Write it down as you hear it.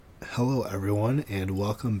Hello, everyone, and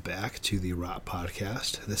welcome back to the Rot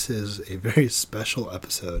Podcast. This is a very special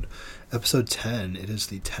episode, episode 10. It is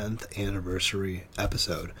the 10th anniversary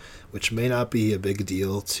episode, which may not be a big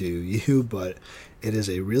deal to you, but it is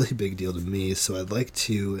a really big deal to me. So I'd like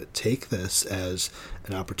to take this as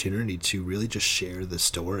an opportunity to really just share the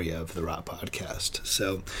story of the Rot Podcast.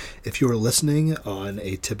 So if you are listening on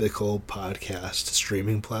a typical podcast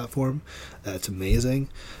streaming platform, that's amazing.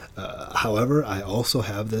 However, I also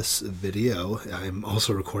have this video. I'm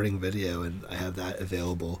also recording video, and I have that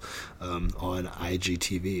available on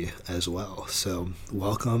IGTV as well. So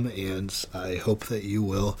welcome, and I hope that you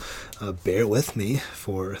will bear with me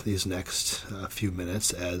for these next few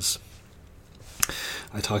minutes as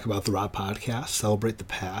I talk about the Rot Podcast, celebrate the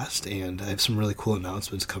past, and I have some really cool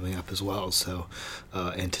announcements coming up as well, so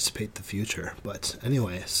anticipate the future. But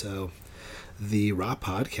anyway, so the Rot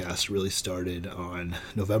Podcast really started on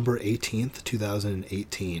November 18th,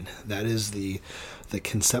 2018. That is the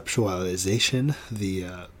conceptualization,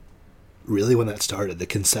 really when that started, the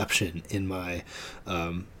conception in my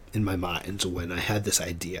mind when I had this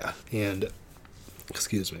idea. And,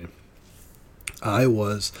 excuse me, I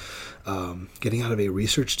was getting out of a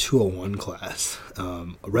Research 201 class,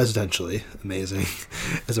 residentially, amazing,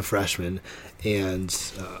 as a freshman, and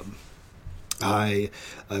I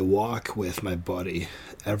walk with my buddy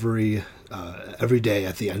every day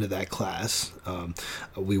at the end of that class.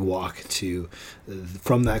 We walk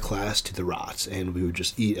from that class to the Rots, and we would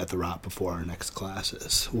just eat at the Rot before our next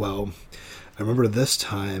classes. Well, I remember this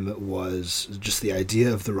time was just the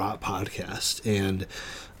idea of the Rot Podcast, and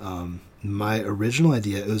my original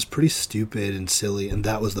idea, it was pretty stupid and silly, and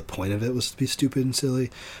that was the point of it, was to be stupid and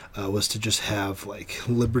silly, was to just have like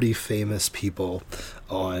Liberty famous people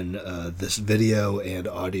on this video and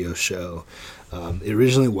audio show. It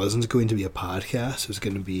originally wasn't going to be a podcast. It was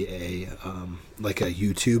going to be a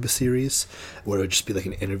YouTube series where it would just be like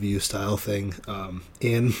an interview style thing.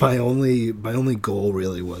 And my only goal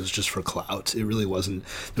really was just for clout. It really wasn't.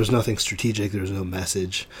 There was nothing strategic. There was no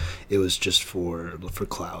message. It was just for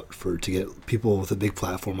clout, to get people with a big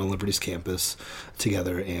platform on Liberty's campus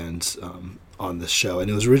together and on this show.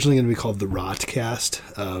 And it was originally going to be called the Rotcast,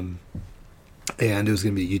 and it was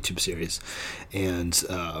going to be a YouTube series. And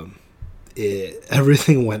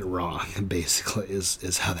everything went wrong, basically,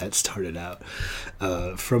 is how that started out.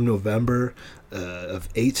 From November of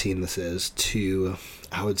 18, this is, to,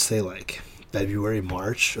 I would say, like February,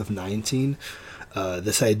 March of 19,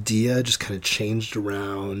 this idea just kind of changed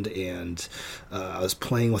around, and I was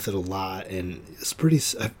playing with it a lot, and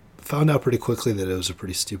I found out pretty quickly that it was a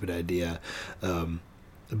pretty stupid idea.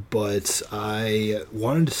 But I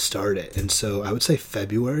wanted to start it, and so I would say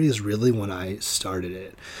February is really when I started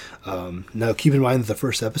it. Now, keep in mind that the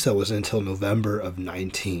first episode wasn't until November of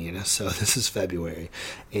 19, so this is February.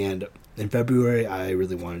 And in February, I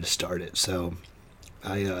really wanted to start it, so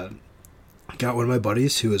I got one of my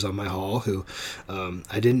buddies who was on my hall, who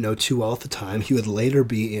I didn't know too well at the time. He would later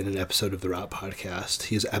be in an episode of the Rot Podcast.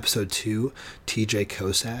 He's episode 2, TJ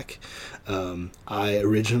Kosak. I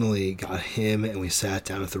originally got him, and we sat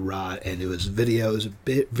down at the Rot, and it was video. It was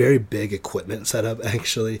a very big equipment setup,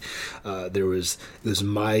 actually. It was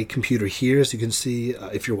my computer here, as you can see,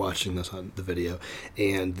 if you're watching this on the video,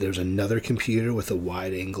 and there's another computer with a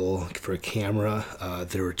wide angle for a camera.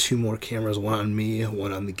 There were 2 more cameras, one on me,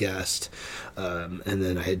 one on the guest. And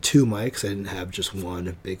then I had 2 mics. I didn't have just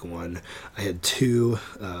one big one. I had two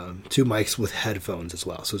mics with headphones as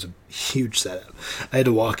well. So it was a huge setup. I had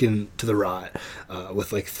to walk into the Rot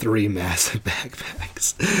with like 3 massive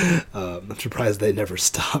backpacks. I'm surprised they never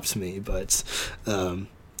stopped me, but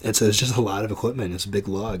and so it's just a lot of equipment. It's a big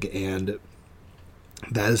lug, and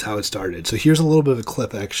that is how it started. So here's a little bit of a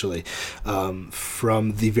clip, actually,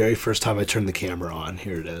 from the very first time I turned the camera on.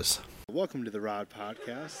 Here it is. Welcome to the Rot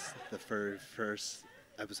Podcast, the first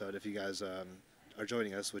episode. If you guys are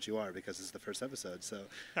joining us, which you are, because it's the first episode. So,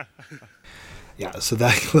 yeah. So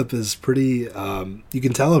that clip is pretty. You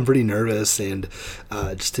can tell I'm pretty nervous, and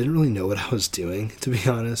just didn't really know what I was doing, to be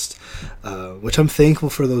honest. Which I'm thankful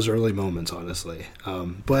for those early moments, honestly.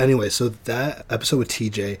 But anyway, so that episode with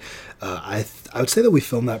TJ, I would say that we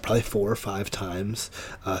filmed that probably 4 or 5 times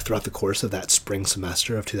throughout the course of that spring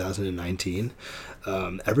semester of 2019.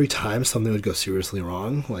 Every time something would go seriously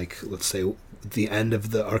wrong, like let's say at the end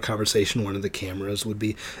of our conversation, one of the cameras would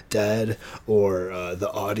be dead, or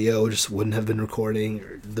the audio just wouldn't have been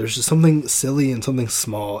recording. There's just something silly and something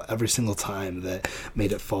small every single time that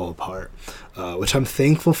made it fall apart, which I'm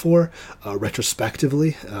thankful for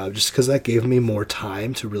retrospectively, just because that gave me more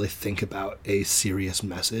time to really think about a serious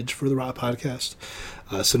message for the Rot Podcast.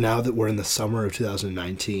 So now that we're in the summer of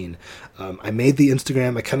 2019, I made the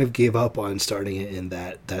Instagram. I kind of gave up on starting it in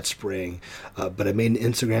that spring, but I made an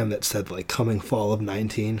Instagram that said like coming fall of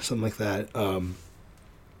 19, something like that.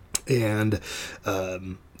 And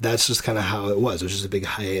that's just kind of how it was. It was just a big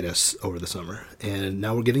hiatus over the summer. And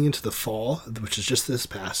now we're getting into the fall, which is just this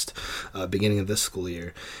past beginning of this school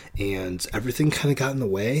year. And everything kind of got in the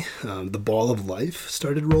way. The ball of life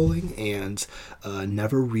started rolling and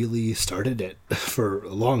never really started it for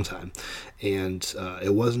a long time. And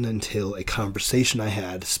it wasn't until a conversation I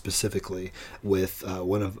had specifically with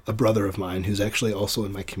a brother of mine who's actually also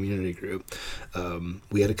in my community group.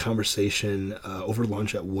 We had a conversation over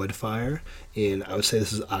lunch at Woodfire in, I would say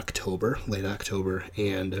this is October, late October,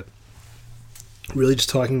 and really just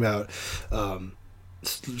talking about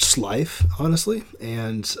just life, honestly,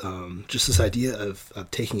 and just this idea of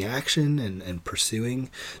taking action and pursuing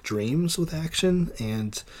dreams with action.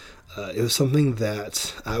 And it was something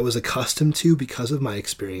that I was accustomed to because of my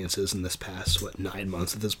experiences in this past, 9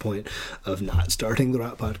 months at this point of not starting the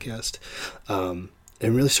Rot Podcast.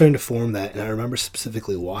 And really starting to form that. And I remember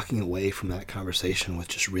specifically walking away from that conversation with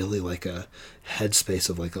just really like a headspace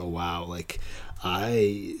of like, oh wow, like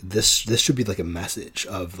this should be like a message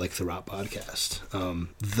of like the Rot Podcast.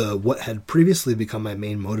 What had previously become my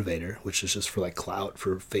main motivator, which is just for like clout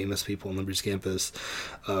for famous people on Liberty's campus,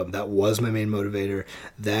 that was my main motivator.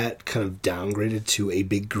 That kind of downgraded to a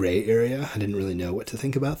big gray area. I didn't really know what to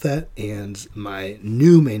think about that. And my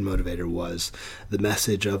new main motivator was the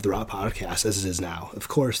message of the Rot Podcast as it is now. Of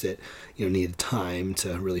course, it needed time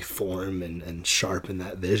to really form and sharpen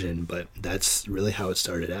that vision, but that's really how it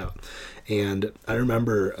started out. And I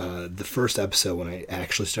remember the first episode when I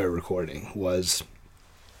actually started recording was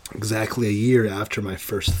exactly a year after my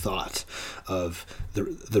first thought of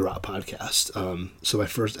the Rot Podcast. So my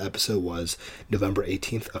first episode was November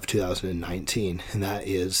 18th of 2019, and that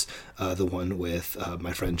is the one with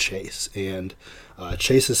my friend Chase. And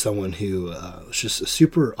Chase is someone who was just a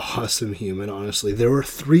super awesome human, honestly. There were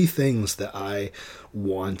 3 things that I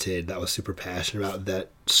wanted, that I was super passionate about,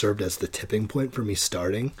 that served as the tipping point for me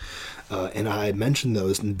starting. And I mentioned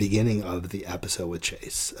those in the beginning of the episode with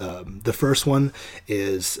Chase. The first one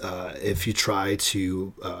is if you try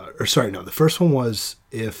to, the first one was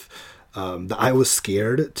if I was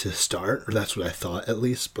scared to start, or that's what I thought at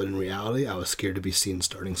least, but in reality, I was scared to be seen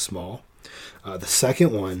starting small. The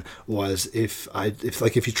second one was if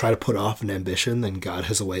you try to put off an ambition, then God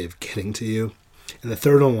has a way of getting to you. And the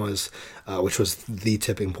third one was, which was the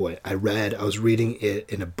tipping point. I was reading it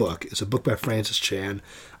in a book. It's a book by Francis Chan.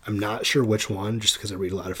 I'm not sure which one, just because I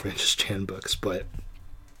read a lot of Francis Chan books, but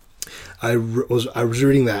I was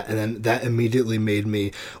reading that, and then that immediately made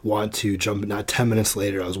me want to jump. Not 10 minutes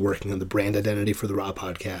later, I was working on the brand identity for the Raw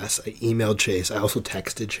Podcast. I emailed Chase. I also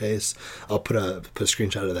texted Chase. I'll put a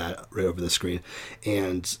screenshot of that right over the screen.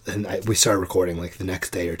 And we started recording like the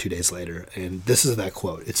next day or 2 days later. And this is that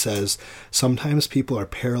quote. It says, "Sometimes people are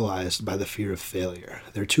paralyzed by the fear of failure.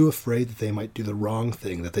 They're too afraid that they might do the wrong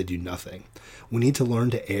thing, that they do nothing. We need to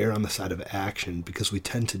learn to err on the side of action because we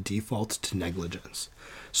tend to default to negligence.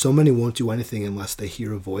 So many won't do anything unless they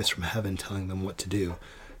hear a voice from heaven telling them what to do.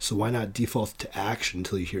 So why not default to action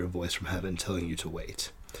until you hear a voice from heaven telling you to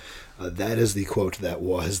wait?" That is the quote that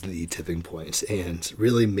was the tipping point and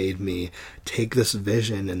really made me take this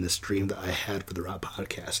vision and this dream that I had for the Raw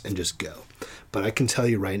Podcast and just go. But I can tell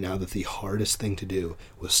you right now that the hardest thing to do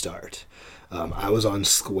was start. I was on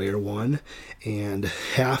square one, and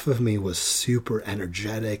half of me was super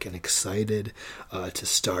energetic and excited to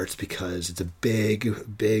start because it's a big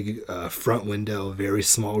front window, very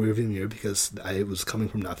small rearview mirror because I was coming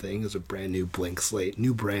from nothing. It was a brand new blank slate,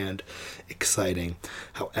 new brand, exciting.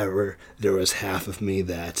 However, there was half of me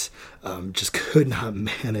that just could not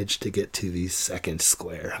manage to get to the second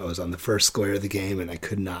square. I was on the first square of the game, and I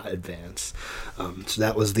could not advance. So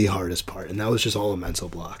that was the hardest part, and that was just all a mental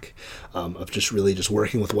block of just really just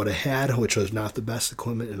working with what I had, which was not the best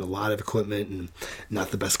equipment and a lot of equipment and not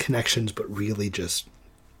the best connections, but really just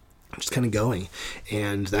kind of going.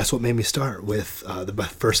 And that's what made me start with the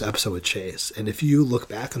first episode with Chase. And if you look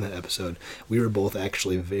back on that episode, we were both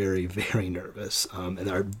actually very, very nervous, and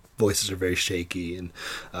our voices are very shaky, and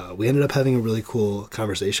we ended up having a really cool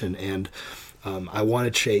conversation. And I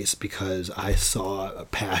wanted Chase because I saw a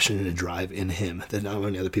passion and a drive in him that not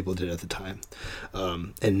many other people did at the time.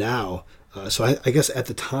 And now, so I guess at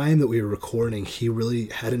the time that we were recording, he really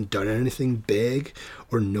hadn't done anything big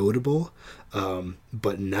or notable.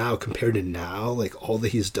 But now, compared to now, like all that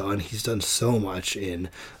he's done so much in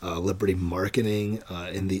Liberty marketing,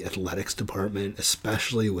 in the athletics department,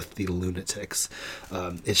 especially with the Lunatics.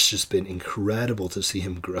 It's just been incredible to see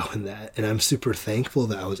him grow in that. And I'm super thankful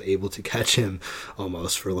that I was able to catch him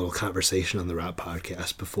almost for a little conversation on the Route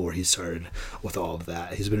podcast before he started with all of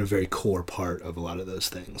that. He's been a very core part of a lot of those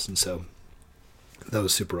things. And so that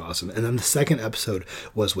was super awesome. And then the second episode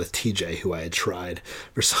was with TJ, who I had tried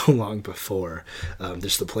for so long before.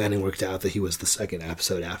 Just the planning worked out that he was the second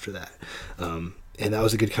episode after that. And that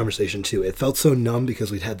was a good conversation too. It felt so numb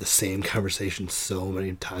because we'd had the same conversation so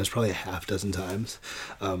many times, probably a half dozen times.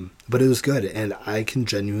 But it was good. And I can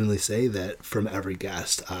genuinely say that from every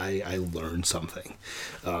guest, I learned something.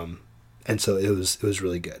 And so it was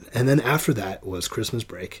really good. And then after that was Christmas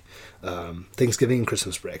break, Thanksgiving and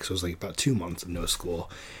Christmas break. So it was like about 2 months of no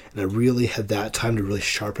school. And I really had that time to really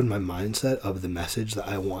sharpen my mindset of the message that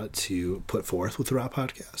I want to put forth with the Raw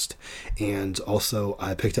podcast. And also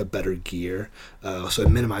I picked up better gear. So I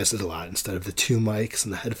minimized it a lot. Instead of the 2 mics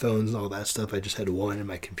and the headphones and all that stuff, I just had 1 in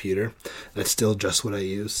my computer. That's still just what I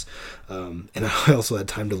use. And I also had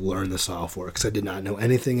time to learn the software because I did not know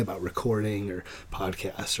anything about recording or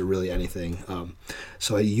podcasts or really anything.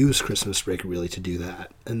 So I used Christmas break really to do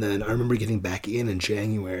that. And then I remember getting back in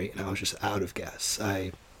January and I was just out of gas.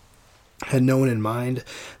 I had no one in mind.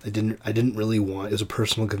 I didn't really want, it was a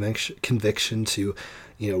personal conviction to,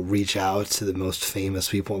 reach out to the most famous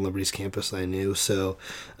people on Liberty's campus I knew. So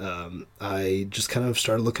I just kind of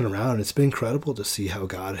started looking around. It's been incredible to see how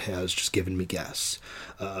God has just given me guests.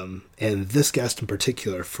 And this guest in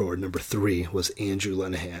particular for number 3 was Andrew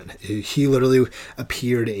Lenahan. He literally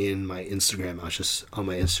appeared in my Instagram. I was just on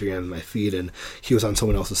my Instagram and my feed, and he was on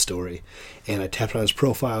someone else's story. And I tapped on his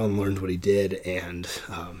profile and learned what he did, and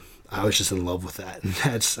I was just in love with that. And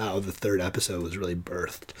that's how the 3rd episode was really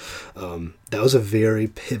birthed. That was a very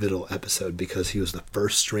pivotal episode because he was the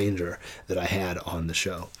first stranger that I had on the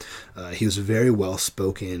show. He was very well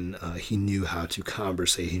spoken. He knew how to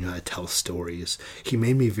conversate. He knew how to tell stories. He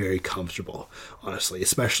made me very comfortable, honestly.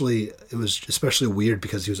 It was especially weird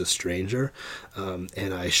because he was a stranger.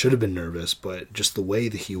 And I should have been nervous, but just the way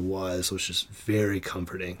that he was just very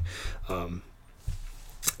comforting.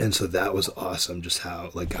 And so that was awesome, just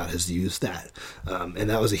how God has used that. And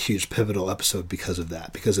that was a huge pivotal episode because of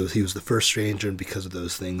that, because he was the first stranger and because of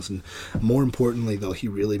those things. And more importantly, though, he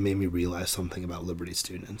really made me realize something about Liberty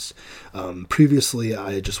students. Previously,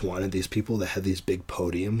 I just wanted these people that had these big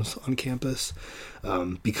podiums on campus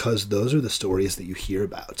because those are the stories that you hear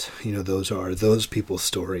about. Those are those people's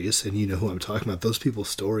stories, and you know who I'm talking about. Those people's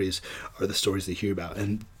stories are the stories that you hear about.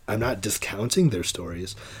 And I'm not discounting their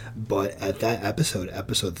stories, but at that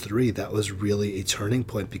episode 3, that was really a turning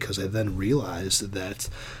point because I then realized that,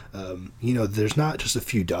 there's not just a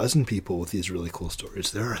few dozen people with these really cool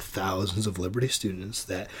stories. There are thousands of Liberty students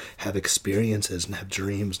that have experiences and have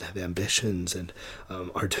dreams and have ambitions and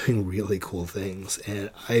are doing really cool things. And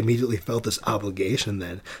I immediately felt this obligation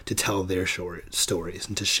then to tell their short stories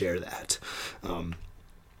and to share that.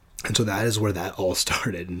 And so that is where that all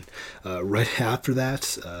started. And right after that,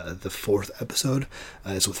 the 4th episode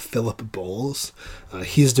is with Philip Bowles.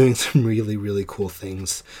 He's doing some really, really cool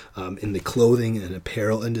things in the clothing and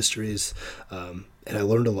apparel industries. And I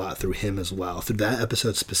learned a lot through him as well. Through that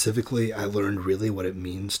episode specifically, I learned really what it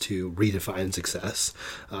means to redefine success.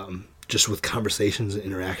 Just with conversations and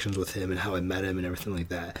interactions with him and how I met him and everything like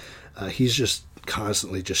that. He's just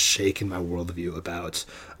constantly just shaking my worldview about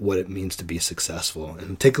what it means to be successful.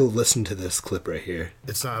 And take a listen to this clip right here.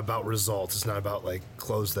 It's not about results. It's not about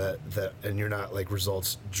clothes that and you're not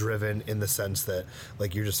results driven in the sense that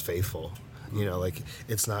you're just faithful.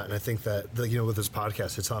 It's not. And I think that with this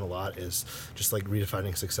podcast, it's on a lot is just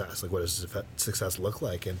redefining success. What does success look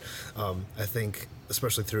like? And I think,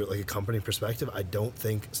 especially through a company perspective, I don't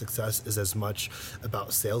think success is as much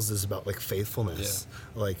about sales as about faithfulness.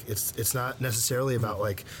 Yeah. It's not necessarily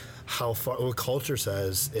about how far. What culture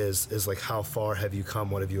says is how far have you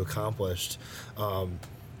come? What have you accomplished?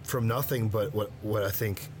 From nothing, but what I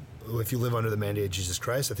think, if you live under the mandate of Jesus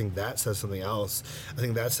Christ, I think that says something else. I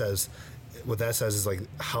think that says. What that says is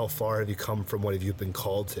how far have you come from what have you been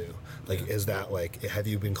called to? Is that have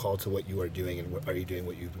you been called to what you are doing, and are you doing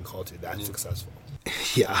what you've been called to? That's successful.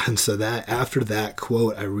 Yeah, and so that after that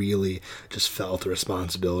quote, I really just felt a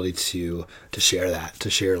responsibility to share that, to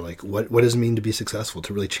share what does it mean to be successful,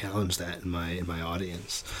 to really challenge that in my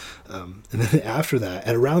audience. And then after that,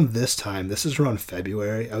 at around this time, this is around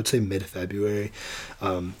February, I would say mid-February,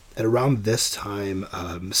 at around this time,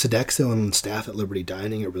 Sodexo and staff at Liberty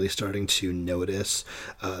Dining are really starting to notice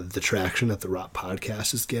the traction that the Rot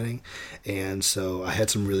podcast is getting. And so I had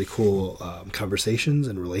some really cool conversations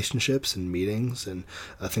and relationships and meetings and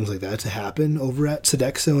things like that to happen over at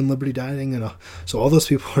Sodexo and Liberty Dining. And so all those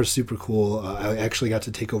people are super cool. I actually got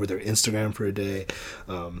to take over their Instagram for a day.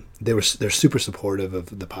 They're super supportive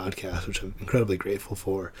of the podcast, which I'm incredibly grateful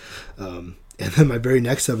for. And then my very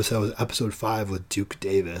next episode was episode 5 with Duke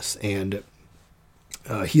Davis, and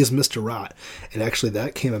he is Mr. Rot. And actually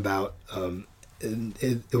that came about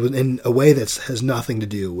it was in a way that has nothing to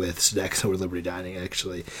do with Sodexo or Liberty Dining,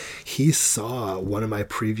 actually. He saw one of my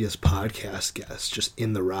previous podcast guests just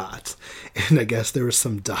in the Rot, and I guess there was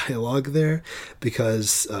some dialogue there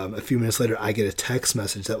because a few minutes later I get a text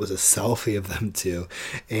message that was a selfie of them two,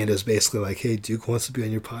 and it was basically like, hey, Duke wants to be on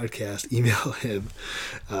your podcast, email him.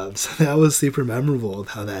 So that was super memorable of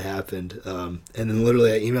how that happened. And then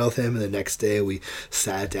literally I emailed him, and the next day we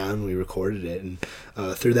sat down and we recorded it, and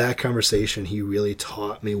through that conversation he really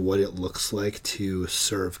taught me what it looks like to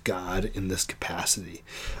serve God in this capacity.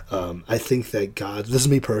 I think that God, this is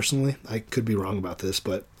me personally, I could be wrong about this,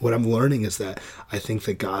 but what I'm learning is that I think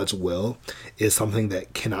that God's will is something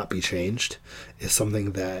that cannot be changed, is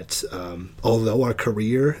something that although our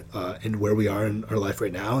career and where we are in our life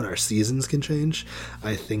right now and our seasons can change,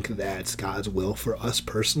 I think that God's will for us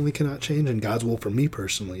personally cannot change, and God's will for me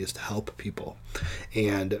personally is to help people.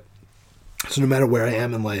 And so no matter where I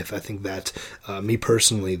am in life, I think that me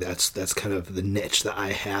personally, that's kind of the niche that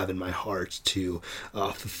I have in my heart to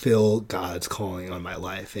fulfill God's calling on my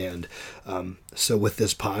life. And so with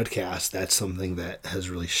this podcast, that's something that has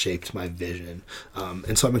really shaped my vision.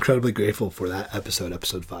 And so I'm incredibly grateful for that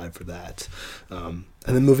episode 5 for that. And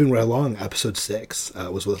then moving right along, episode 6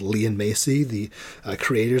 was with Lee and Macy, the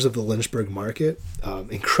creators of the Lynchburg Market.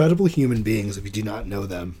 Incredible human beings, if you do not know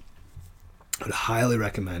them. I would highly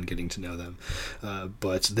recommend getting to know them.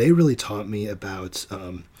 But they really taught me about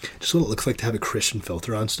just what it looks like to have a Christian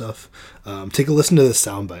filter on stuff. Take a listen to this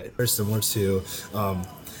soundbite. Very similar to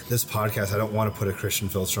this podcast. I don't want to put a Christian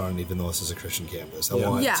filter on, even though this is a Christian campus. I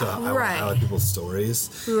want to highlight people's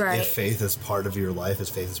stories. Right. If faith is part of your life, if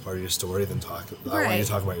faith is part of your story, then I want you to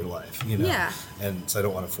talk about your life. You know. Yeah. And so I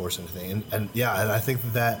don't want to force anything. And I think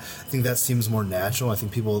that seems more natural. I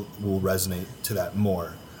think people will resonate to that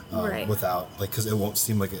more. Without, because it won't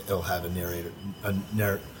seem like it'll have a narrative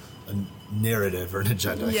or an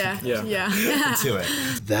agenda to it.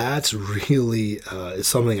 That's really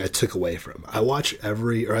something I took away from. I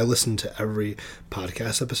listen to every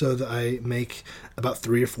podcast episode that I make about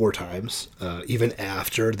 3 or 4 times, even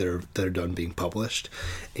after they're done being published.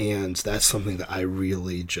 And that's something that I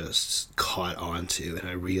really just caught on to, and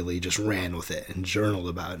I really just ran with it and journaled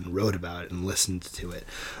about it and wrote about it and listened to it,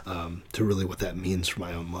 to really what that means for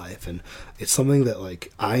my own life. And it's something that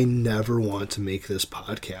I never want to make this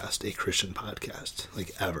podcast a Christian podcast,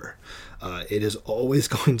 ever. It is always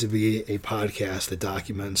going to be a podcast that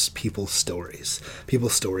documents people's stories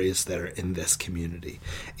that are in this community.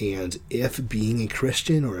 And if being a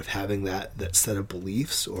Christian, or if having that set of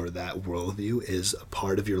beliefs or that worldview is a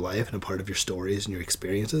part of your life and a part of your stories and your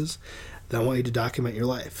experiences, then I want you to document your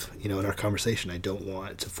life. In our conversation, I don't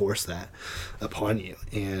want to force that upon you.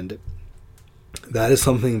 And that is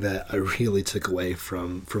something that I really took away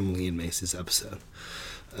from Lee and Macy's episode.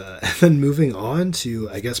 And then moving on to,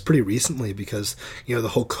 I guess, pretty recently, because, the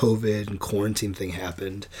whole COVID and quarantine thing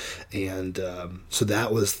happened. And so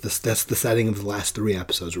that's the setting of the last 3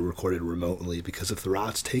 episodes were recorded remotely, because if the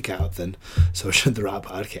Rots take out, then so should the Rot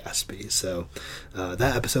podcast be. So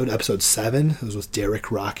that episode 7, was with Derek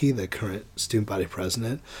Rocky, the current student body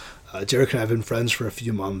president. Derek and I have been friends for a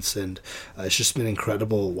few months, and it's just been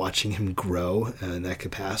incredible watching him grow in that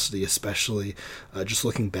capacity, especially just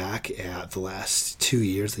looking back at the last 2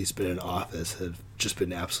 years that he's been in office have just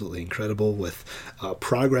been absolutely incredible with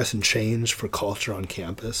progress and change for culture on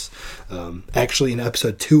campus. Actually, in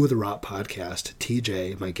episode 2 of the Rot podcast,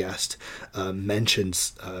 TJ, my guest,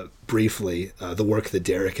 mentions briefly the work that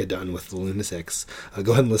Derek had done with the Lunatics.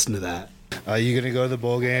 Go ahead and listen to that. Are you going to go to the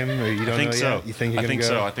bowl game, or you don't know yet? You think you're going to go?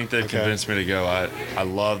 So. I think they've convinced me to go. I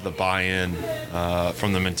love the buy-in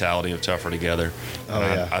from the mentality of Tougher Together.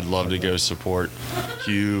 I'd love to go support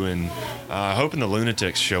Hugh, and hoping the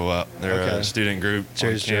Lunatics show up. They're a student group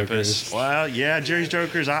Jerry's on campus. Jokers. Well, yeah, Jerry's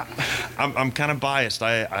Jokers. I'm kind of biased.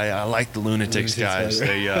 I like the Lunatics guys.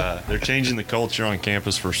 They're changing the culture on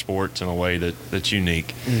campus for sports in a way that's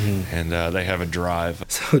unique, and they have a drive.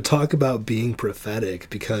 So talk about being prophetic,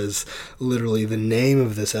 because literally the name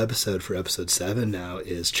of this episode for episode 7 now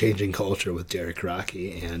is Changing Culture with Derek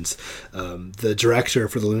Rocky, and the director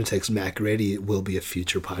for the Lunatics, Matt Grady, will be a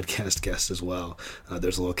future podcast guest as well.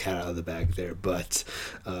 There's a little cat out of the bag there, but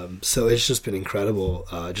so it's just been incredible,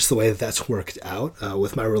 just the way that that's worked out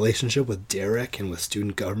with my relationship with Derek and with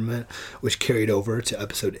student government, which carried over to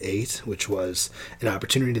episode 8, which was an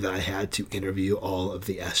opportunity that I had to interview all of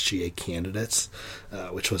the SGA candidates,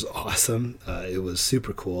 which was awesome. It was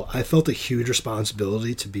super cool. I felt a huge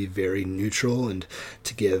responsibility to be very neutral and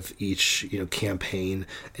to give each campaign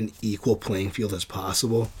an equal playing field as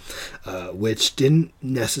possible, which didn't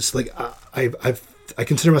necessarily. I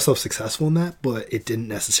consider myself successful in that, but it didn't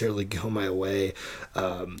necessarily go my way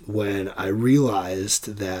when I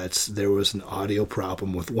realized that there was an audio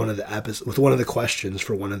problem with one of the questions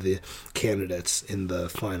for one of the candidates in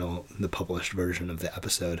the published version of the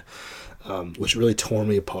episode, which really tore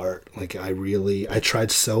me apart. Like I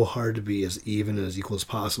tried so hard to be as even and as equal as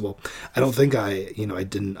possible. I don't think I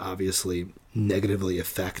didn't obviously negatively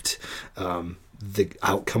affect the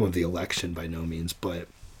outcome of the election by no means, but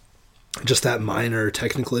just that minor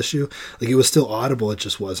technical issue, like it was still audible, it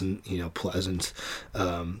just wasn't pleasant,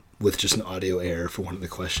 with just an audio error for one of the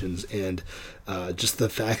questions, and just the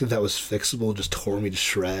fact that was fixable just tore me to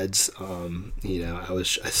shreds. I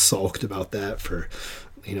sulked about that for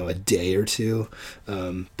a day or two,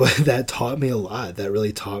 but that taught me a lot. That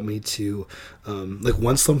really taught me to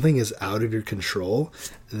once something is out of your control,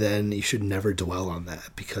 then you should never dwell on that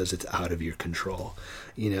because it's out of your control.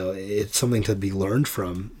 It's something to be learned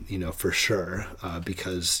from, for sure,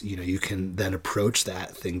 because you can then approach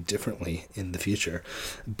that thing differently in the future.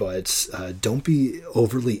 But don't be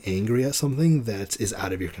overly angry at something that is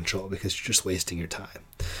out of your control, because you're just wasting your time.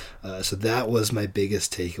 So that was my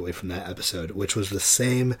biggest takeaway from that episode, which was the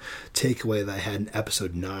same takeaway that I had in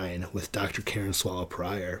episode 9 with Dr. Karen Swallow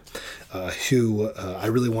Pryor, who I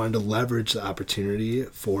really wanted to leverage the opportunity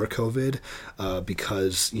for COVID,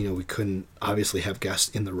 because we couldn't obviously have guests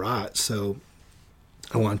in the rot, so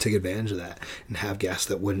I want to take advantage of that and have guests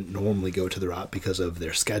that wouldn't normally go to the rot because of their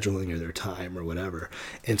scheduling or their time or whatever.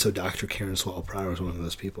 And so Dr. Karen Swallow Pryor was one of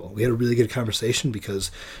those people. We had a really good conversation because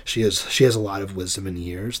she has a lot of wisdom and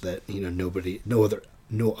years that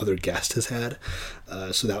no other guest has had.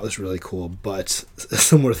 So that was really cool. But a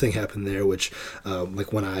similar thing happened there, which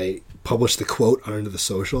when I published the quote onto the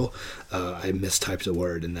social, I mistyped a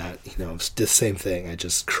word, and that it's the same thing. It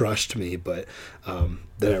just crushed me. But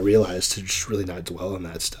then I realized to just really not dwell on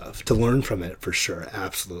that stuff, to learn from it for sure.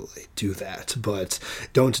 Absolutely do that, but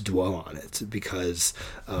don't dwell on it, because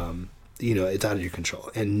it's out of your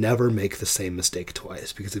control. And never make the same mistake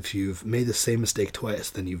twice, because if you've made the same mistake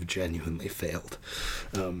twice, then you've genuinely failed.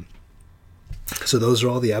 So those are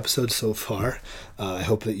all the episodes so far. I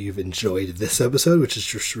hope that you've enjoyed this episode, which is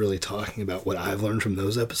just really talking about what I've learned from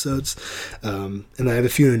those episodes. And I have a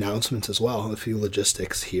few announcements as well, a few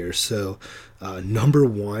logistics here. So number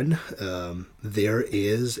one, there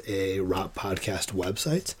is a Rot Podcast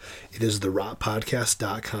website. It is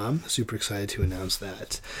therotpodcast.com. Super excited to announce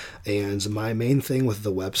that. And my main thing with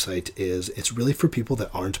the website is it's really for people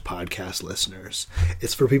that aren't podcast listeners.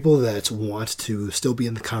 It's for people that want to still be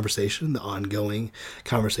in the conversation, the ongoing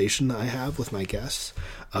conversation that I have with my guests.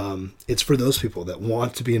 It's for those people that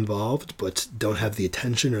want to be involved but don't have the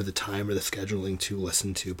attention or the time or the scheduling to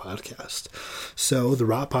listen to podcasts. So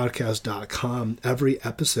therotpodcast.com, every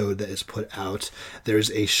episode that is put out,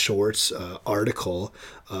 there's a short article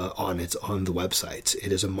on the website.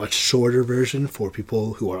 It is a much shorter version for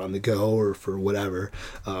people who are on the go or for whatever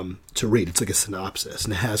to read. It's like a synopsis,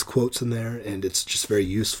 and it has quotes in there, and it's just very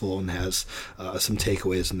useful and has some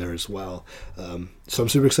takeaways in there as well. So I'm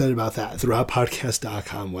super excited about that.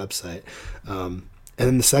 therotpodcast.com website. And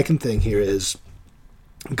then the second thing here is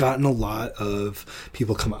gotten a lot of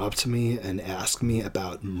people come up to me and ask me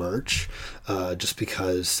about merch, just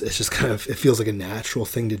because it's just it feels like a natural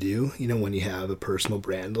thing to do, when you have a personal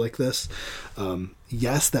brand like this.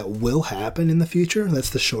 Yes, that will happen in the future.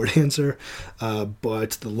 That's the short answer.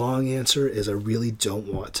 But the long answer is I really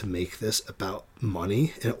don't want to make this about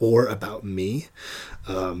money or about me.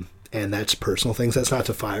 And that's personal things. That's not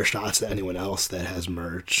to fire shots at anyone else that has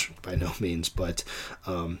merch, by no means. But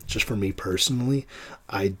just for me personally,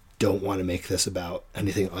 I don't want to make this about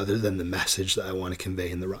anything other than the message that I want to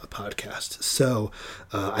convey in the Raw podcast. So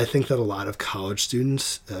I think that a lot of college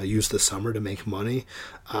students use the summer to make money.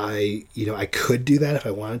 I could do that if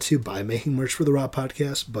I wanted to by making merch for the Raw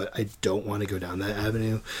podcast, but I don't want to go down that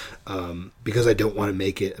avenue because I don't want to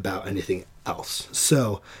make it about anything else.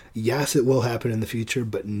 So yes, it will happen in the future,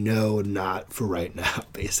 but no, not for right now,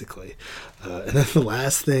 basically. And then the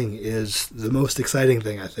last thing is the most exciting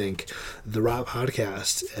thing, I think. The Raw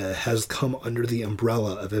podcast has come under the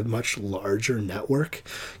umbrella of a much larger network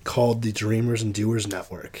called the Dreamers and Doers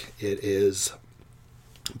Network. It is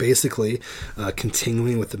basically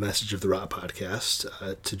continuing with the message of the Raw podcast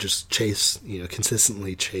to just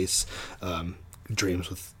consistently chase dreams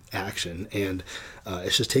with action, and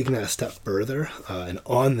it's just taking that a step further, and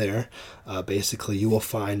on there basically you will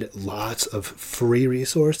find lots of free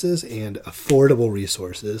resources and affordable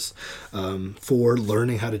resources for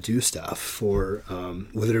learning how to do stuff, for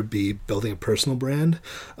whether it be building a personal brand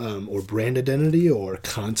or brand identity or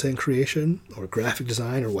content creation or graphic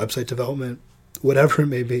design or website development, whatever it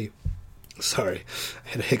may be. Sorry, I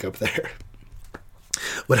had a hiccup there.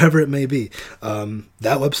 Whatever it may be,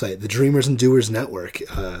 that website, the Dreamers and Doers Network,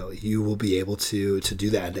 you will be able to do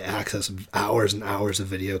that and to access hours and hours of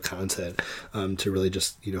video content to really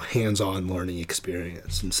just, hands-on learning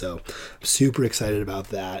experience. And so I'm super excited about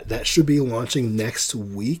that. That should be launching next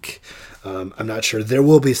week. I'm not sure. There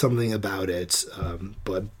will be something about it,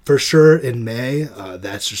 but for sure in May,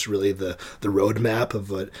 that's just really the roadmap of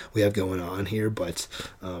what we have going on here. But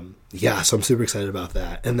so I'm super excited about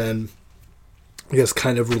that. And then I guess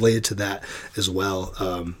kind of related to that as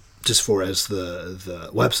well, just for as the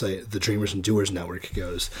website, the Dreamers and Doers Network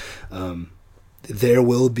goes, there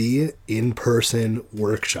will be in-person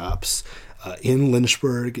workshops in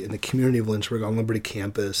Lynchburg, in the community of Lynchburg, on Liberty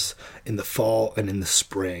campus, in the fall and in the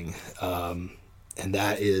spring. And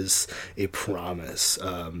that is a promise.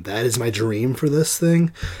 That is my dream for this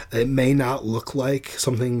thing. It may not look like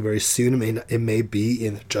something very soon. It may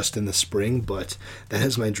be just in the spring, but that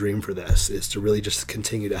is my dream for this, is to really just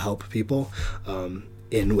continue to help people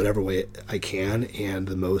in whatever way I can, and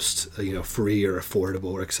the most free or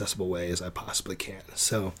affordable or accessible way as I possibly can.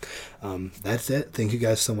 So that's it. Thank you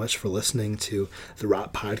guys so much for listening to the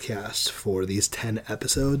Rot Podcast for these 10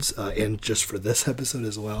 episodes, and just for this episode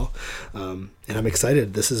as well. And I'm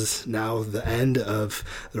excited. This is now the end of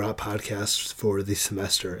the Rot Podcast for the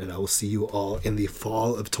semester, and I will see you all in the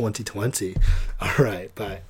fall of 2020. All right, bye.